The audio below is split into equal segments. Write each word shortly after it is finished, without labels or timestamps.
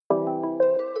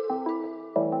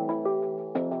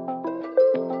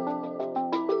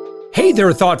Hey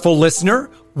there, thoughtful listener.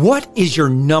 What is your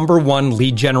number one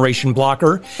lead generation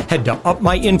blocker? Head to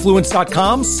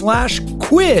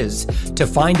upmyinfluence.com/quiz to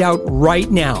find out right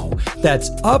now.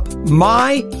 That's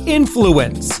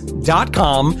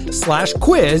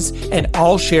upmyinfluence.com/quiz, and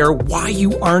I'll share why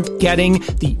you aren't getting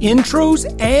the intros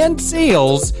and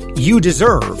sales you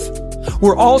deserve.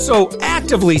 We're also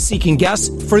actively seeking guests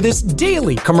for this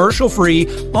daily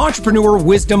commercial-free Entrepreneur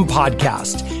Wisdom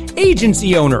podcast.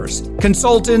 Agency owners,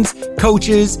 consultants,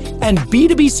 coaches, and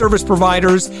B2B service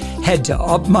providers, head to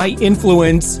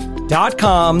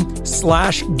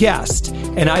upmyinfluence.com/guest.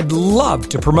 And I'd love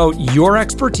to promote your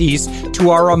expertise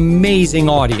to our amazing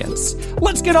audience.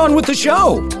 Let's get on with the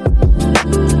show.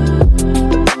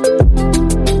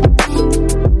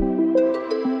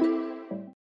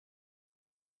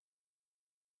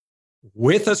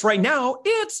 With us right now,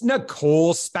 it's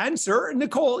Nicole Spencer.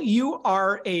 Nicole, you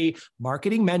are a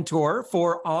marketing mentor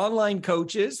for online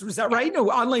coaches. Is that right? No,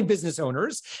 online business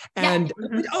owners. And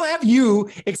I'll have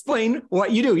you explain what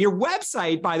you do. Your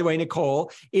website, by the way,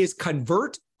 Nicole, is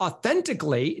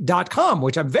convertauthentically.com,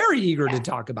 which I'm very eager to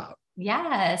talk about.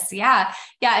 Yes. Yeah.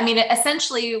 I mean,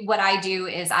 essentially what I do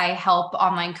is I help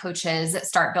online coaches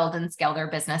start, build, and scale their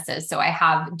businesses. So I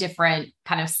have different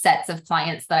kind of sets of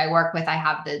clients that I work with. I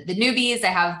have the newbies. I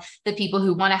have the people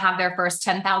who want to have their first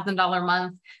 $10,000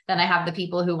 month. Then I have the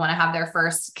people who want to have their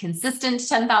first consistent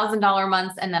 $10,000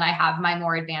 months. And then I have my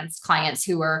more advanced clients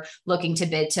who are looking to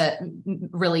bid to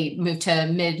really move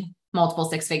to multiple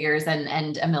six figures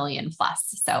and $1 million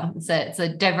plus. So it's a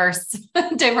diverse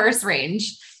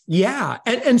range. Yeah.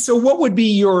 And so what would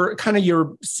be your kind of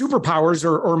your superpowers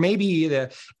or maybe the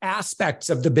aspects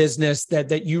of the business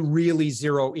that you really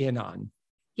zero in on?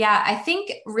 Yeah, I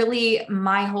think really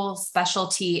my whole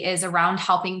specialty is around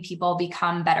helping people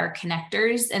become better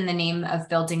connectors in the name of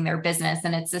building their business.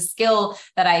 And it's a skill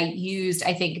that I used,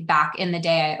 I think, back in the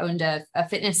day. I owned a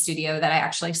fitness studio that I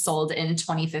actually sold in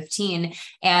 2015.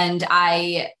 And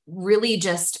I really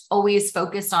just always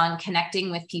focused on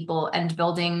connecting with people and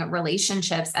building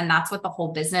relationships. And that's what the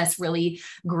whole business really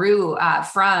grew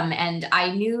from. And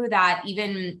I knew that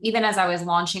even as I was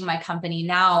launching my company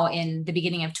now in the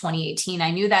beginning of 2018, I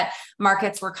knew that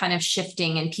markets were kind of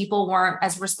shifting and people weren't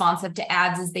as responsive to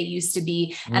ads as they used to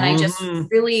be. And I just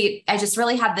really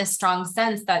had this strong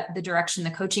sense that the direction the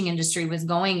coaching industry was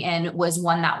going in was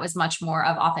one that was much more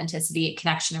of authenticity,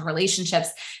 connection, and relationships.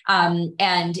 And,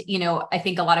 I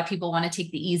think a lot of people want to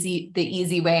take the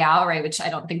easy way out, right? Which I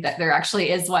don't think that there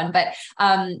actually is one, but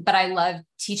I love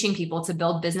teaching people to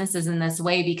build businesses in this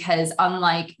way because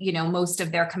unlike, most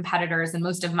of their competitors and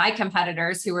most of my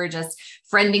competitors who are just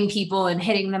friending people and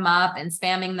hitting them up and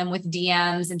spamming them with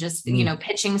DMs and just,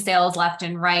 pitching sales left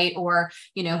and right, or,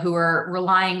 who are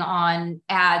relying on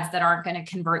ads that aren't going to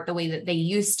convert the way that they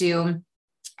used to,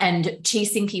 and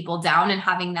chasing people down and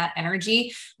having that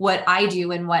energy. What I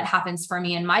do and what happens for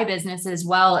me in my business as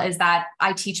well is that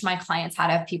I teach my clients how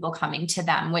to have people coming to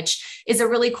them, which is a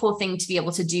really cool thing to be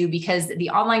able to do because the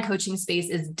online coaching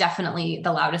space is definitely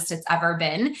the loudest it's ever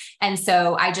been. And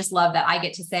so I just love that I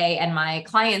get to say, and my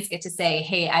clients get to say,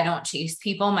 hey, I don't chase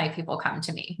people. My people come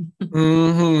to me.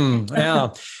 Yeah.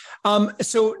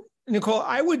 So Nicole,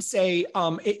 I would say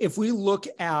if we look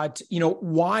at,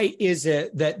 why is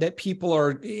it that people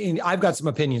are, I've got some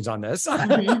opinions on this.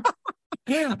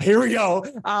 Here we go.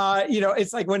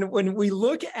 It's like when we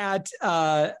look at,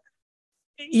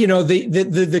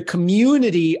 the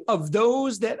community of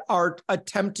those that are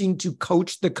attempting to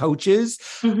coach the coaches,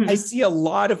 I see a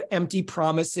lot of empty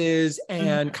promises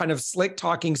and kind of slick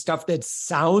talking stuff that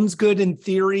sounds good in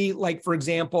theory. Like, for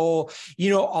example,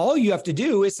 all you have to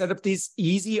do is set up this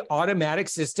easy automatic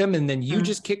system and then you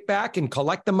just kick back and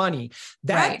collect the money.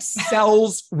 That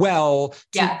sells well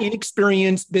to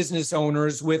inexperienced business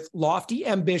owners with lofty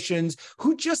ambitions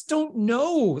who just don't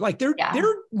know. Like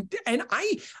and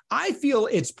I feel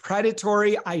it's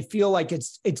predatory. I feel like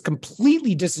it's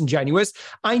completely disingenuous.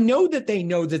 I know that they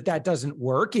know that doesn't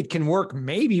work. It can work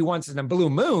maybe once in a blue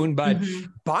moon, but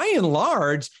by and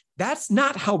large, that's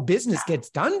not how business gets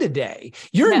done today.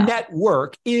 Your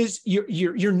network is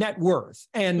your net worth.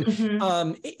 And,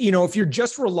 if you're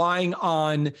just relying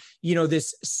on,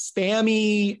 this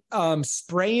spammy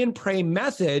spray and pray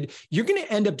method, you're going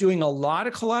to end up doing a lot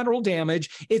of collateral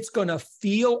damage. It's going to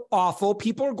feel awful.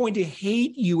 People are going to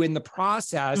hate you in the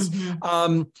process.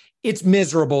 It's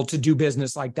miserable to do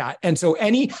business like that. And so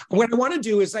what I want to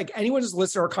do is like anyone who's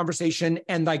listened to our conversation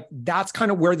and like, that's kind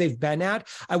of where they've been at.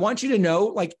 I want you to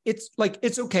know, it's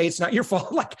okay. It's not your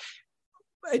fault. Like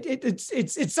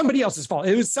it's somebody else's fault.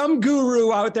 It was some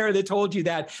guru out there that told you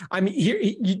that. I'm here.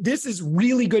 This is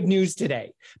really good news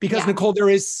today because Nicole, there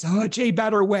is such a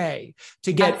better way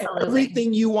to get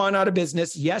everything you want out of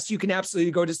business. Yes, you can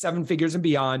absolutely go to 7 figures and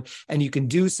beyond, and you can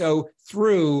do so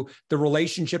through the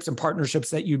relationships and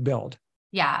partnerships that you build.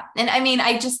 Yeah. And I mean,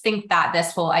 I just think that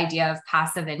this whole idea of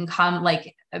passive income,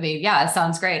 it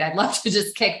sounds great. I'd love to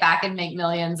just kick back and make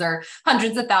millions or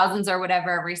hundreds of thousands or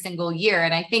whatever every single year.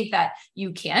 And I think that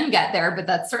you can get there, but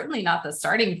that's certainly not the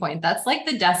starting point. That's like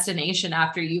the destination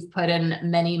after you've put in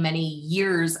many, many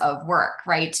years of work,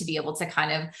 right? To be able to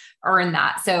kind of earn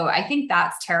that. So I think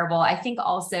that's terrible. I think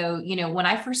also, when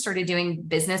I first started doing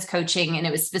business coaching, and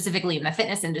it was specifically in the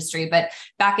fitness industry, but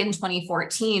back in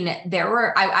 2014,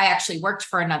 I actually worked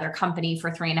for another company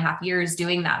for 3.5 years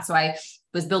doing that. So I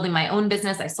was building my own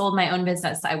business. I sold my own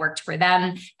business. I worked for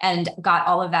them and got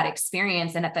all of that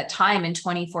experience. And at that time in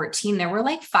 2014, there were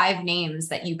like 5 names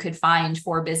that you could find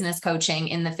for business coaching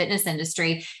in the fitness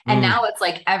industry. And now it's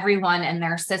like everyone and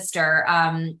their sister.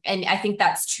 And I think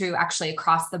that's true actually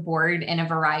across the board in a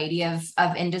variety of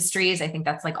industries. I think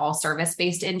that's like all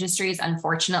service-based industries,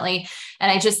 unfortunately.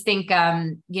 And I just think,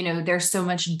 there's so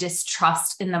much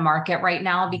distrust in the market right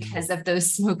now because of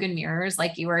those smoke and mirrors,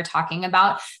 like you were talking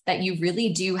about, that you really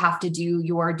do have to do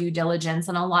your due diligence.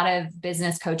 And a lot of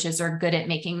business coaches are good at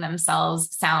making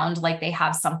themselves sound like they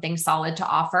have something solid to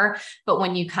offer. But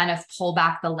when you kind of pull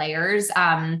back the layers,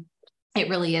 it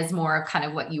really is more of kind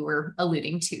of what you were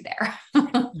alluding to there.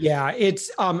 Yeah,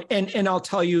 it's, and I'll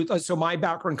tell you, so my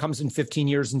background comes in 15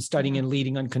 years in studying and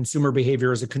leading on consumer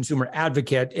behavior as a consumer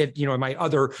advocate, my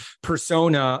other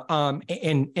persona.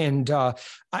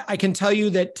 I can tell you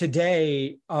that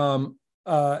today,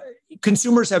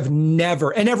 consumers have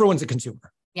never, and everyone's a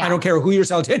consumer. Yeah. I don't care who you're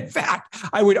selling to. In fact,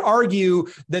 I would argue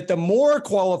that the more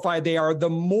qualified they are, the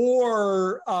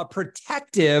more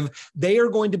protective they are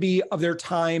going to be of their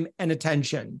time and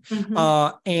attention.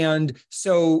 And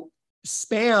so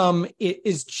spam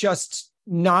is just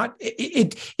not,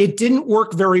 it didn't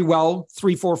work very well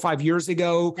 3, 4, 5 years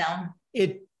ago. No.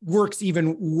 It works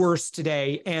even worse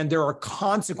today, and there are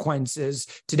consequences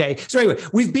today. So anyway,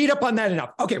 we've beat up on that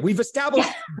enough. Okay, we've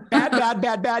established bad.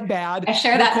 I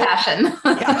share that passion.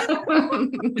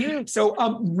 Yeah.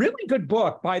 So really good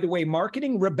book, by the way,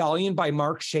 Marketing Rebellion by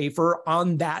Mark Schaefer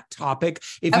on that topic.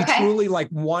 If you truly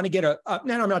want to get no,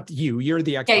 I'm not you, you're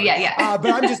the expert. Yeah.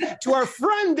 But I'm just, to our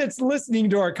friend that's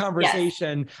listening to our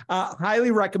conversation,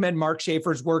 highly recommend Mark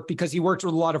Schaefer's work because he works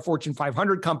with a lot of Fortune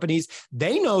 500 companies.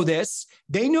 They know this.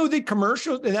 They know that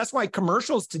commercials, and that's why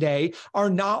commercials today are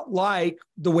not like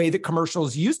the way that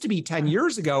commercials used to be 10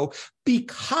 years ago,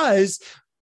 because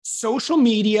social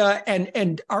media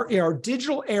and our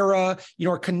digital era,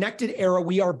 our connected era,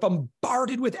 we are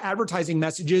bombarded with advertising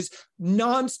messages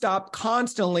nonstop,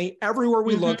 constantly, everywhere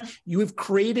we look. You have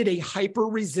created a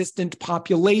hyper-resistant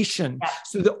population. Yeah.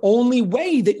 So the only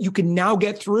way that you can now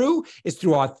get through is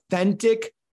through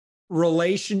authentic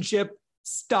relationship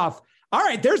stuff. All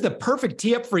right, there's the perfect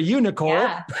tee-up for you, Nicole.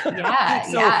 Yeah.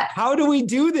 So how do we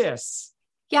do this?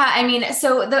 Yeah, I mean,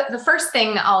 so the first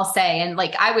thing I'll say, and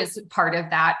I was part of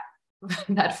that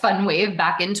fun wave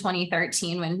back in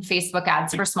 2013 when Facebook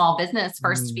ads for small business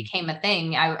first became a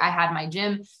thing. I had my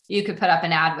gym. You could put up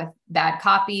an ad with bad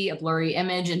copy, a blurry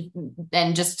image,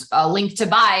 and just a link to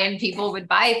buy, and people would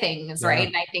buy things, right?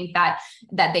 And I think that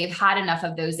they've had enough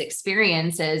of those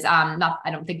experiences. I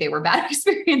don't think they were bad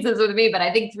experiences with me, but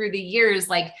I think through the years,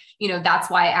 that's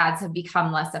why ads have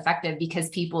become less effective, because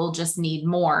people just need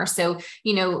more. So,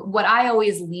 what I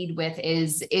always lead with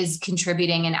is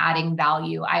contributing and adding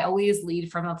value. I always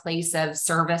lead from a place of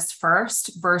service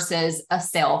first versus a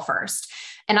sale first.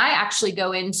 And I actually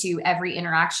go into every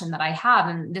interaction that I have,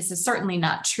 and this is certainly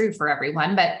not true for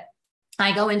everyone, but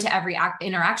I go into every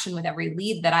interaction with every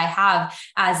lead that I have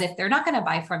as if they're not going to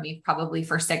buy from me probably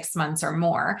for 6 months or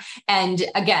more. And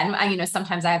again,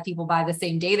 sometimes I have people buy the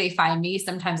same day they find me.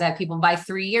 Sometimes I have people buy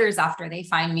 3 years after they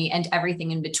find me, and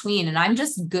everything in between. And I'm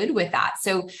just good with that.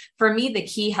 So for me, the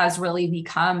key has really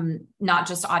become not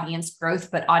just audience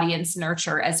growth, but audience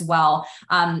nurture as well.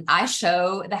 I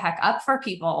show the heck up for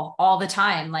people all the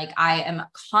time. I am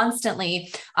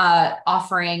constantly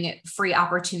offering free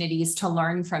opportunities to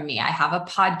learn from me. I have a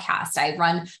podcast. I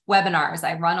run webinars.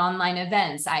 I run online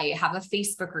events. I have a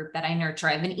Facebook group that I nurture.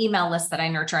 I have an email list that I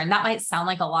nurture. And that might sound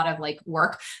like a lot of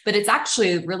work, but it's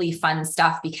actually really fun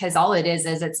stuff, because all it is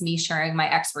it's me sharing my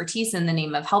expertise in the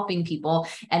name of helping people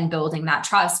and building that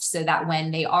trust, so that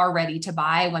when they are ready to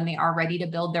buy, when they are ready to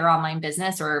build their online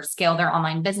business or scale their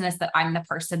online business, that I'm the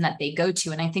person that they go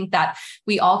to. And I think that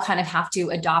we all kind of have to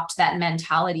adopt that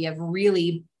mentality of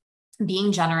really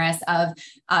being generous, of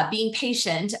being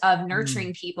patient, of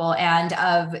nurturing people, and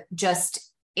of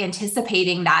just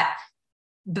anticipating that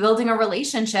building a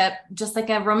relationship, just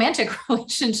like a romantic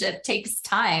relationship, takes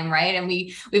time, right? And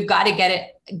we've got to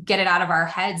get it out of our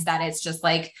heads that it's just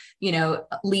like,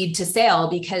 lead to sale,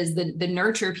 because the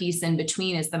nurture piece in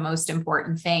between is the most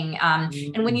important thing.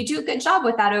 And when you do a good job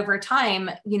with that over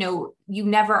time, you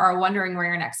never are wondering where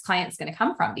your next client's going to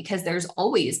come from, because there's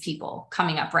always people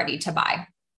coming up ready to buy.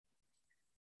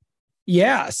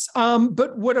 Yes.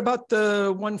 But what about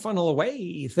the one funnel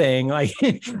away thing? Like,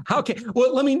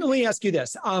 let me ask you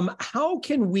this. How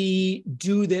can we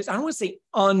do this? I don't want to say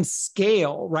on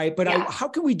scale, right? But how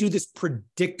can we do this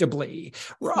predictably?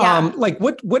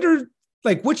 What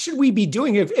should we be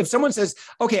doing if someone says,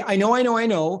 okay, I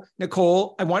know,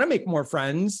 Nicole, I want to make more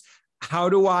friends. How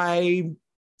do I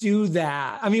do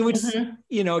that? I mean,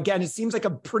 again, it seems like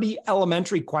a pretty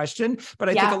elementary question, but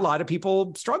I think a lot of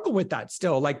people struggle with that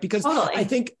still, because I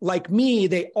think, like me,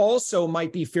 they also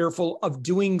might be fearful of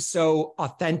doing so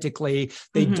authentically.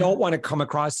 They don't want to come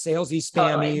across salesy,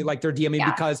 spammy, like they're DMing,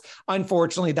 because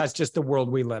unfortunately, that's just the world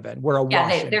we live in. We're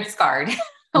they're scarred.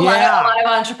 A lot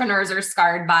of entrepreneurs are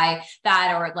scarred by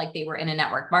that, or like they were in a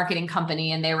network marketing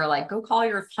company and they were like, go call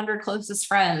your 100 closest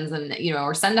friends and,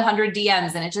 or send 100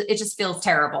 DMs. And it just feels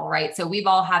terrible. Right. So we've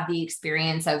all had the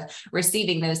experience of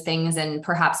receiving those things. And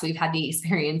perhaps we've had the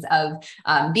experience of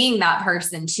being that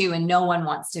person too. And no one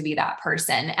wants to be that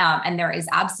person. And there is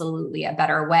absolutely a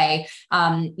better way.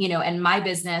 And my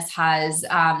business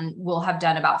will have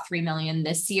done about 3 million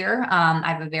this year.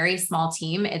 I have a very small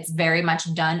team. It's very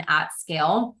much done at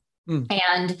scale.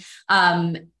 And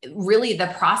really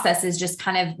the process has just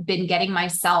kind of been getting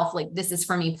myself, like, this is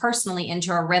for me personally,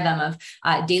 into a rhythm of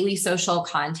daily social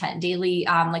content, daily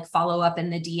follow up in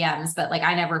the DMs, but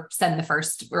I never send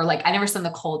I never send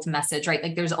the cold message, right?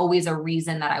 Like there's always a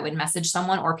reason that I would message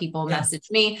someone or people message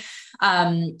me.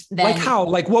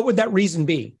 What would that reason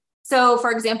be? So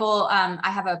for example,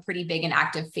 I have a pretty big and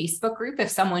active Facebook group. If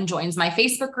someone joins my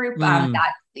Facebook group,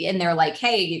 and they're like,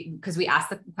 hey, because we ask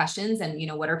the questions and,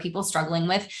 what are people struggling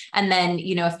with? And then,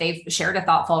 if they've shared a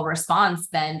thoughtful response,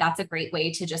 then that's a great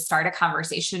way to just start a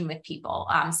conversation with people.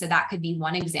 So that could be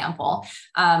one example.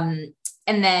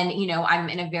 And then, I'm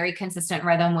in a very consistent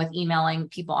rhythm with emailing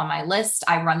people on my list.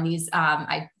 I run these,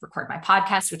 I record my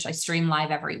podcast, which I stream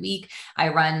live every week. I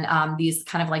run these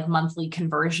kind of like monthly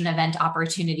conversion event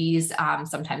opportunities,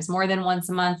 sometimes more than once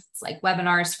a month. It's like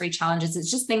webinars, free challenges. It's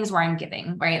just things where I'm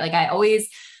giving, right? Like I always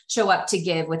show up to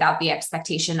give without the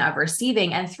expectation of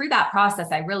receiving. And through that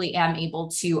process, I really am able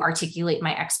to articulate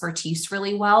my expertise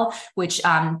really well, which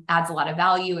adds a lot of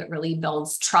value. It really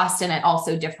builds trust, and it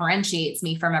also differentiates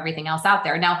me from everything else out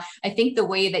there. Now, I think the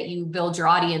way that you build your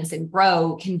audience and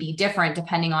grow can be different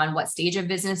depending on what stage of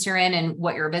business you're in and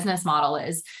what your business model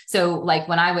is. So like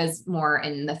when I was more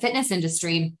in the fitness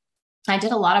industry, I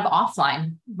did a lot of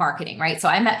offline marketing, right? So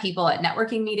I met people at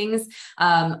networking meetings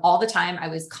all the time. I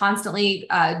was constantly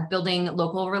building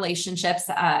local relationships.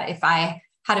 If I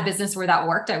had a business where that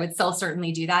worked, I would still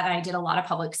certainly do that. And I did a lot of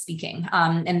public speaking.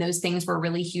 And those things were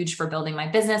really huge for building my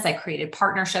business. I created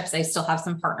partnerships. I still have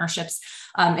some partnerships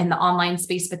in the online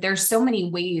space, but there's so many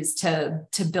ways to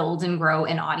build and grow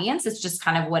an audience. It's just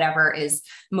kind of whatever is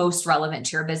most relevant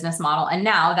to your business model. And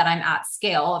now that I'm at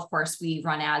scale, of course, we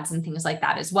run ads and things like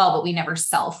that as well, but we never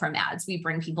sell from ads. We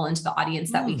bring people into the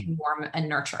audience that we can warm and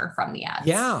nurture from the ads.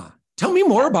 Yeah. Tell me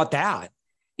more about that.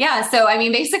 Yeah. So, I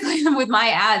mean, basically with my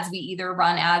ads, we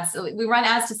run ads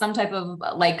to some type of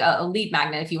like a lead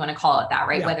magnet, if you want to call it that,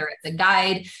 right? Yeah. Whether it's a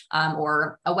guide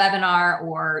or a webinar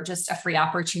or just a free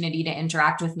opportunity to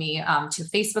interact with me to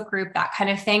Facebook group, that kind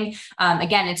of thing.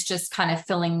 Again, it's just kind of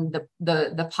filling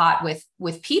the pot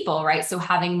with people, right? So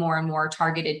having more and more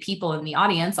targeted people in the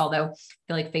audience, although I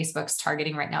feel like Facebook's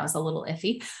targeting right now is a little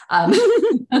iffy.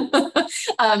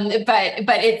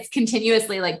 But it's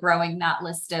continuously like growing that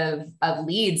list of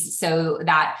leads so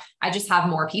that I just have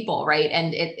more people, right?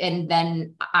 And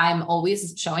then I'm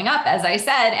always showing up, as I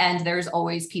said, and there's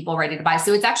always people ready to buy.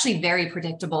 So it's actually very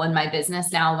predictable in my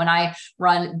business now. When I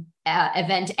run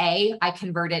event A, I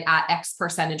convert it at X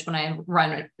percentage. When I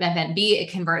run event B,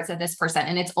 it converts at this percent,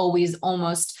 and it's always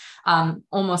almost on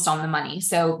the money.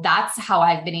 So that's how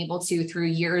I've been able to, through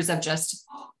years of just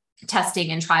testing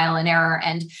and trial and error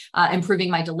and improving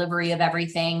my delivery of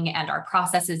everything and our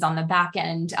processes on the back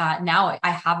end. Now I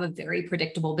have a very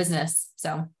predictable business.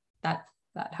 So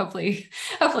that hopefully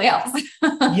helps.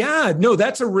 Yeah, no,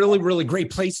 that's a really, really great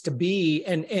place to be.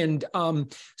 And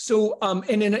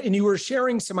you were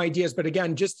sharing some ideas, but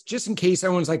again, just in case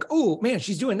everyone's like, oh man,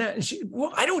 she's doing that. And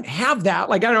well, I don't have that.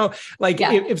 Like, I don't know, like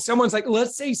if someone's like,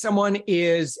 let's say someone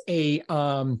is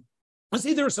let's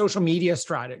say they're a social media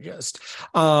strategist.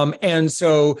 And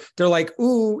so they're like,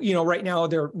 ooh, right now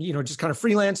they're, just kind of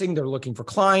freelancing. They're looking for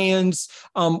clients.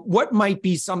 What might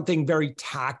be something very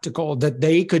tactical that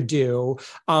they could do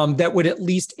that would at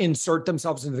least insert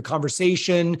themselves into the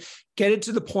conversation, get it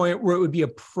to the point where it would be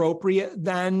appropriate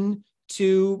then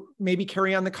to maybe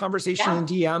carry on the conversation in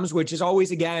DMs, which is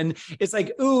always, again, it's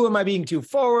like, ooh, am I being too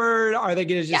forward? Are they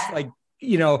going to just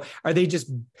are they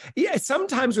just,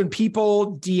 sometimes when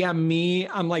people DM me,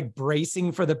 I'm like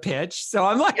bracing for the pitch. So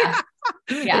I'm like,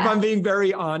 if I'm being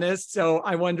very honest. So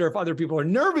I wonder if other people are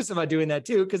nervous about doing that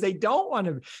too, because they don't want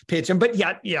to pitch them, but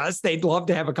yet, yes, they'd love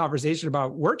to have a conversation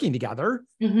about working together.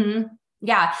 Mm-hmm.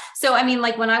 Yeah. So, I mean,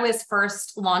 like when I was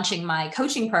first launching my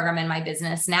coaching program in my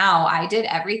business, now I did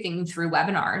everything through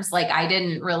webinars. Like I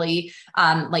didn't really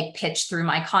pitch through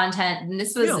my content. And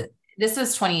this was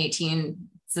 2018.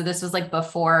 So this was like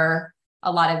before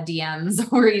a lot of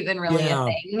DMs were even really a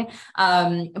thing.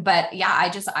 But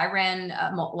yeah, I ran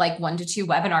like 1 to 2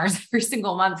 webinars every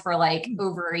single month for like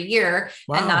over a year.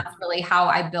 Wow. And that's really how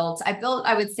I built,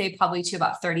 I would say probably to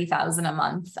about 30,000 a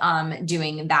month,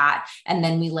 doing that. And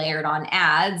then we layered on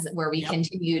ads where we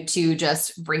continued to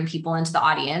just bring people into the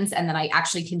audience. And then I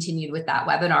actually continued with that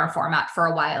webinar format for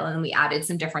a while, and we added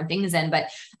some different things in, but,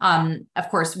 of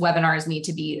course, webinars need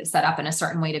to be set up in a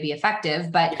certain way to be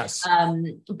effective, but,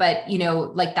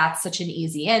 like that's such an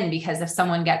easy in, because if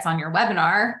someone gets on your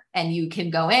webinar and you can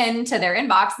go into their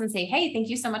inbox and say, hey, thank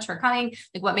you so much for coming.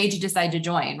 Like, what made you decide to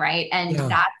join? Right. And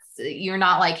that's, you're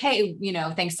not like, hey,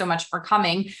 thanks so much for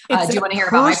coming. Do you want to hear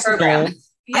about my program?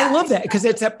 I love that, because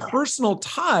it's that personal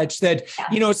touch that,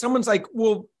 someone's like,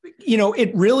 well,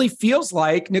 it really feels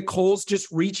like Nicole's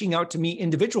just reaching out to me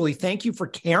individually. Thank you for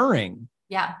caring.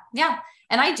 Yeah. Yeah.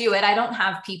 And I do it. I don't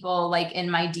have people like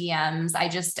in my DMs.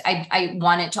 I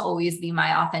want it to always be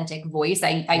my authentic voice.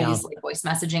 I use like voice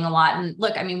messaging a lot. And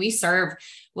look, I mean,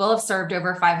 we'll have served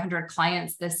over 500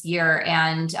 clients this year.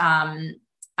 And,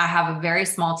 I have a very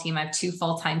small team. I have 2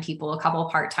 full-time people, a couple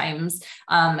of part-times.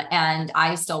 And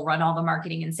I still run all the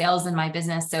marketing and sales in my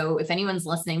business. So if anyone's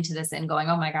listening to this and going,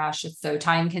 oh my gosh, it's so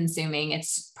time consuming,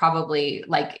 it's probably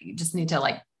like, you just need to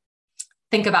like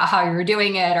think about how you're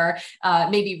doing it, or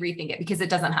maybe rethink it, because it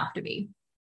doesn't have to be.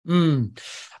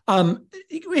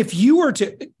 If you were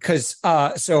to, because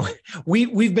so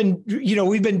we've been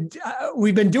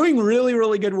doing really,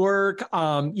 really good work,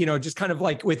 just kind of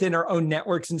like within our own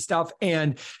networks and stuff.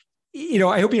 And,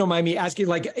 I hope you don't mind me asking,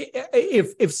 like,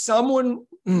 if someone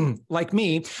like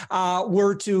me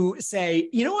were to say,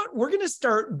 you know what, we're going to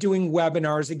start doing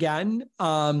webinars again.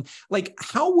 Like,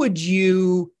 how would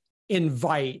you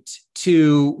invite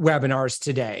to webinars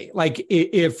today? Like,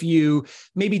 if you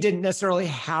maybe didn't necessarily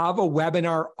have a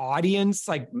webinar audience,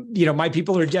 like, my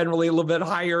people are generally a little bit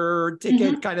higher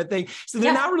ticket kind of thing. So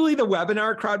they're not really the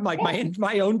webinar crowd, like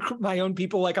my own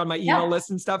people, like on my email list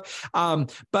and stuff.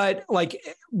 But like,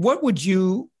 what would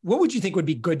you think would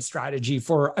be good strategy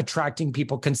for attracting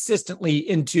people consistently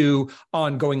into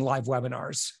ongoing live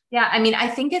webinars? Yeah. I mean, I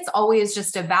think it's always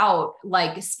just about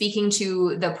like speaking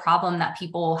to the problem that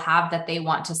people have that they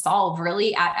want to solve,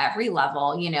 really at every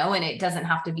level, and it doesn't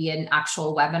have to be an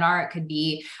actual webinar. It could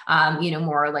be,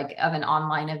 more like of an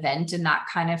online event and that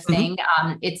kind of thing.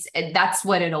 That's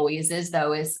what it always is,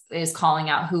 though, is calling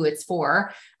out who it's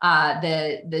for,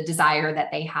 the desire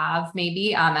that they have.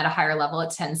 Maybe at a higher level,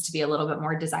 it tends to be a little bit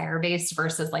more desire based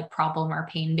versus like problem or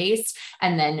pain based,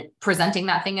 and then presenting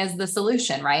that thing as the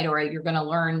solution, right? Or you're going to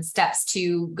learn steps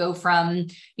to go from,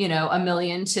 $1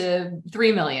 million to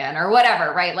 3 million or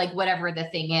whatever, right? Like whatever the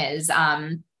thing is.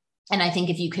 And I think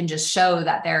if you can just show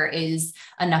that there is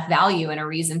enough value and a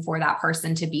reason for that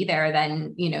person to be there,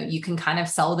 then, you can kind of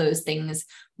sell those things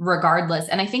regardless.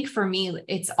 And I think for me,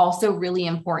 it's also really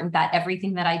important that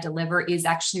everything that I deliver is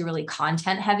actually really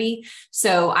content heavy.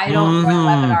 So I don't run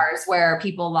webinars where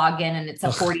people log in and it's a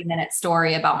 40-minute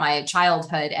story about my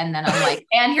childhood. And then I'm like,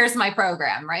 and here's my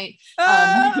program, right?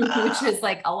 Which is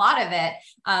like a lot of it.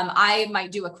 I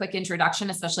might do a quick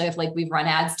introduction, especially if like we've run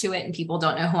ads to it and people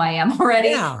don't know who I am already.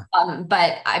 Yeah.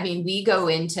 But I mean, we go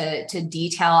into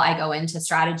detail. I go into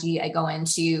strategy. I go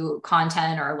into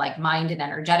content or like mind and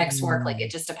energetics work. Like it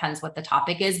just depends what the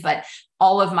topic is. But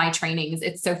all of my trainings,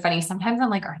 it's so funny. Sometimes I'm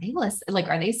like, are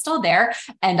they still there?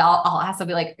 And I'll ask, I'll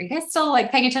be like, are you guys still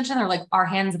like paying attention? They're like, our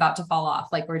hand's about to fall off.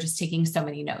 Like we're just taking so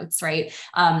many notes. Right.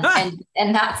 And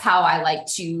that's how I like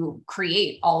to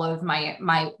create all of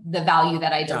the value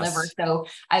that I deliver. So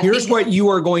here's what you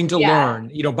are going to learn,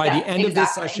 by the end of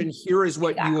this session, here is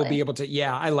what you will be able to,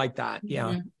 I like that.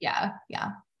 Yeah. Yeah. Yeah.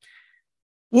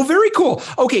 Well, very cool.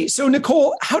 Okay. So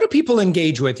Nicole, how do people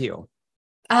engage with you?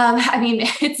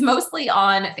 It's mostly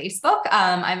on Facebook.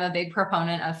 I'm a big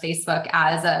proponent of Facebook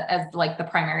as like the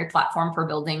primary platform for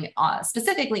building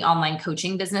specifically online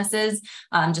coaching businesses.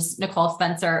 Just Nicole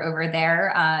Spencer over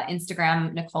there,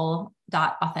 Instagram,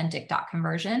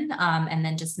 nicole.authentic.conversion. And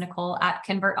then just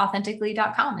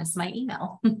Nicole@convertauthentically.com is my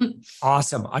email.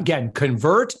 Awesome. Again,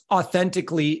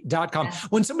 convertauthentically.com. Yeah.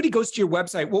 When somebody goes to your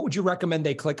website, what would you recommend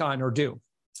they click on or do?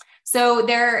 So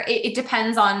it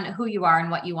depends on who you are and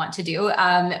what you want to do.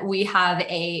 We have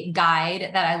a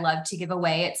guide that I love to give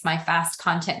away. It's my fast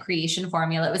content creation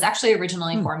formula. It was actually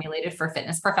originally formulated for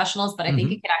fitness professionals, but I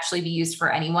think it can actually be used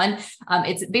for anyone.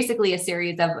 It's basically a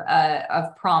series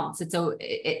of prompts. And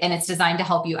it's designed to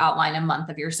help you outline a month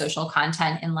of your social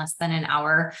content in less than an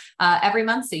hour every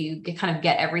month. So you can kind of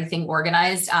get everything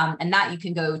organized. And that you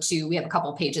can go to, we have a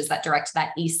couple pages that direct to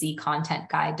that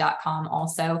eccontentguide.com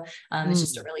also. It's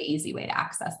just a really easy way to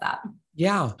access that.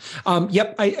 Yeah.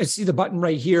 Yep. I see the button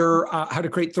right here. How to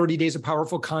create 30 days of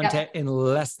powerful content in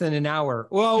less than an hour.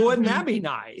 Well, wouldn't that be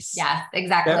nice? Yeah,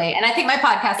 exactly. Yep. And I think my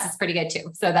podcast is pretty good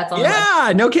too. So that's all.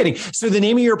 Yeah, no kidding. So the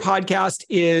name of your podcast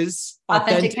is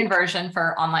Authentic Conversion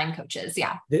for Online Coaches.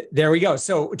 Yeah. There we go.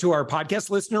 So to our podcast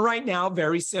listener right now,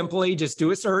 very simply, just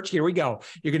do a search. Here we go.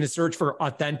 You're going to search for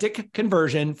Authentic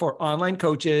Conversion for Online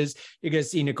Coaches. You're going to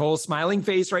see Nicole's smiling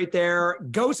face right there.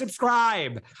 Go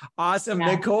subscribe. Awesome.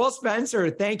 Yeah. Nicole Spencer,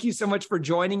 thank you so much for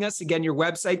joining us. Again, your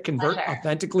website,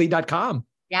 convertauthentically.com.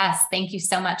 Yes. Thank you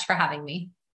so much for having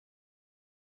me.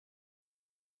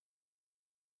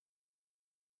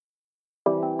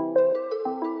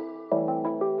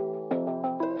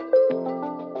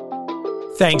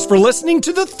 Thanks for listening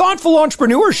to the Thoughtful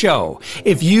Entrepreneur Show.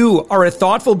 If you are a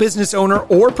thoughtful business owner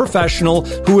or professional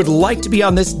who would like to be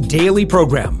on this daily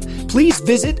program, please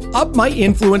visit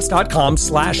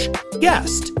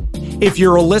upmyinfluence.com/guest. If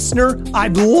you're a listener,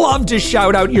 I'd love to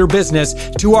shout out your business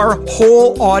to our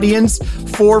whole audience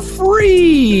for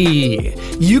free.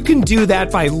 You can do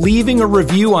that by leaving a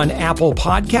review on Apple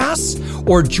Podcasts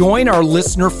or join our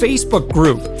listener Facebook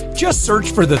group. Just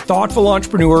search for The Thoughtful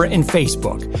Entrepreneur in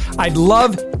Facebook. I'd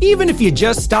love, even if you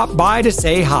just stop by to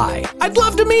say hi, I'd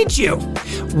love to meet you.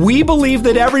 We believe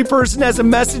that every person has a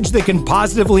message that can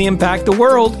positively impact the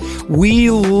world. We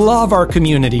love our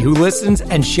community who listens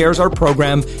and shares our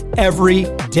program every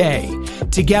day.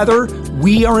 Together,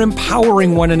 we are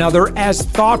empowering one another as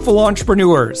thoughtful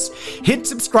entrepreneurs. Hit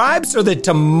subscribe so that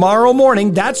tomorrow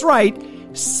morning, that's right,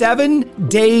 7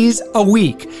 days a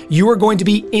week, you are going to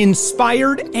be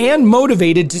inspired and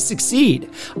motivated to succeed.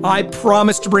 I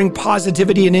promise to bring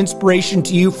positivity and inspiration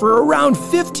to you for around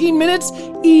 15 minutes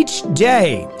each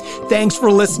day. Thanks for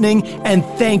listening, and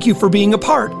thank you for being a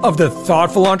part of the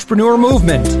Thoughtful Entrepreneur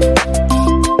Movement.